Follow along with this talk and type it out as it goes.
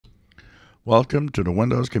Welcome to the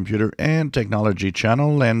Windows Computer and Technology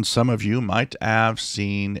channel, and some of you might have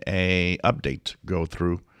seen a update go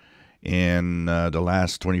through in the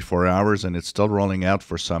last 24 hours, and it's still rolling out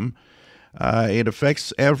for some. It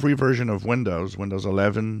affects every version of Windows, Windows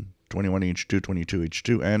 11, 21H2,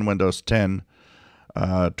 22H2, and Windows 10,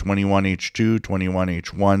 21H2,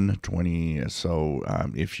 21H1, 20.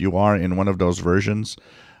 So if you are in one of those versions,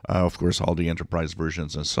 of course, all the enterprise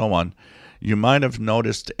versions and so on, you might have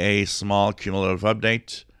noticed a small cumulative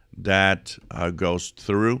update that goes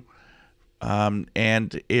through.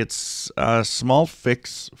 And it's a small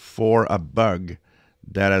fix for a bug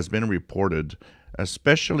that has been reported,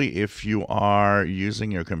 especially if you are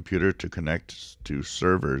using your computer to connect to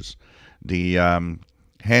servers. The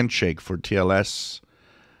handshake for TLS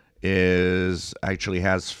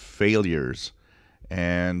has failures.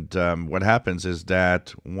 And what happens is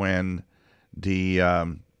that when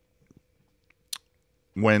the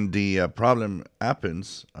problem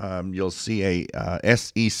happens, you'll see a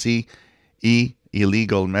SECE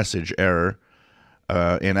illegal message error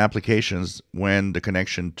in applications when the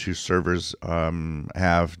connection to servers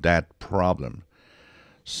have that problem.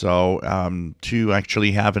 So to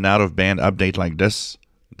actually have an out-of-band update like this,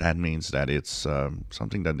 that means that it's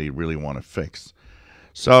something that they really want to fix.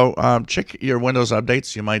 So check your Windows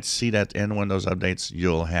updates. You might see that in Windows updates,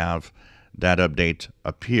 you'll have that update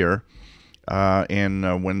appear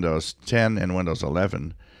in Windows 10 and Windows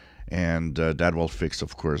 11. And that will fix,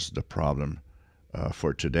 of course, the problem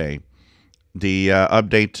for today. The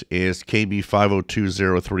update is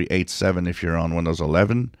KB5020387 if you're on Windows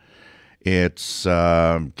 11. It's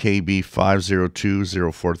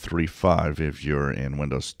KB5020435 if you're in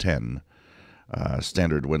Windows 10,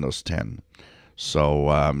 standard Windows 10.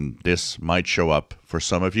 So this might show up for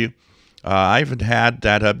some of you. I haven't had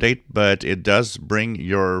that update, but it does bring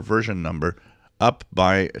your version number up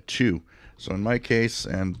by 2. So in my case,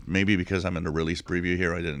 and maybe because I'm in the release preview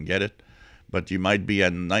here, I didn't get it, but you might be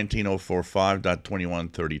at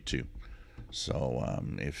 19045.2132. So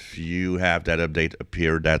if you have that update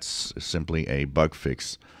appear, that's simply a bug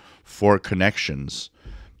fix for connections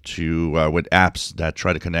to with apps that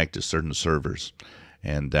try to connect to certain servers.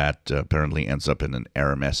 And that apparently ends up in an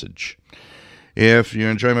error message. If you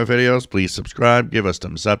enjoy my videos, please subscribe, give us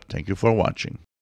thumbs up. Thank you for watching.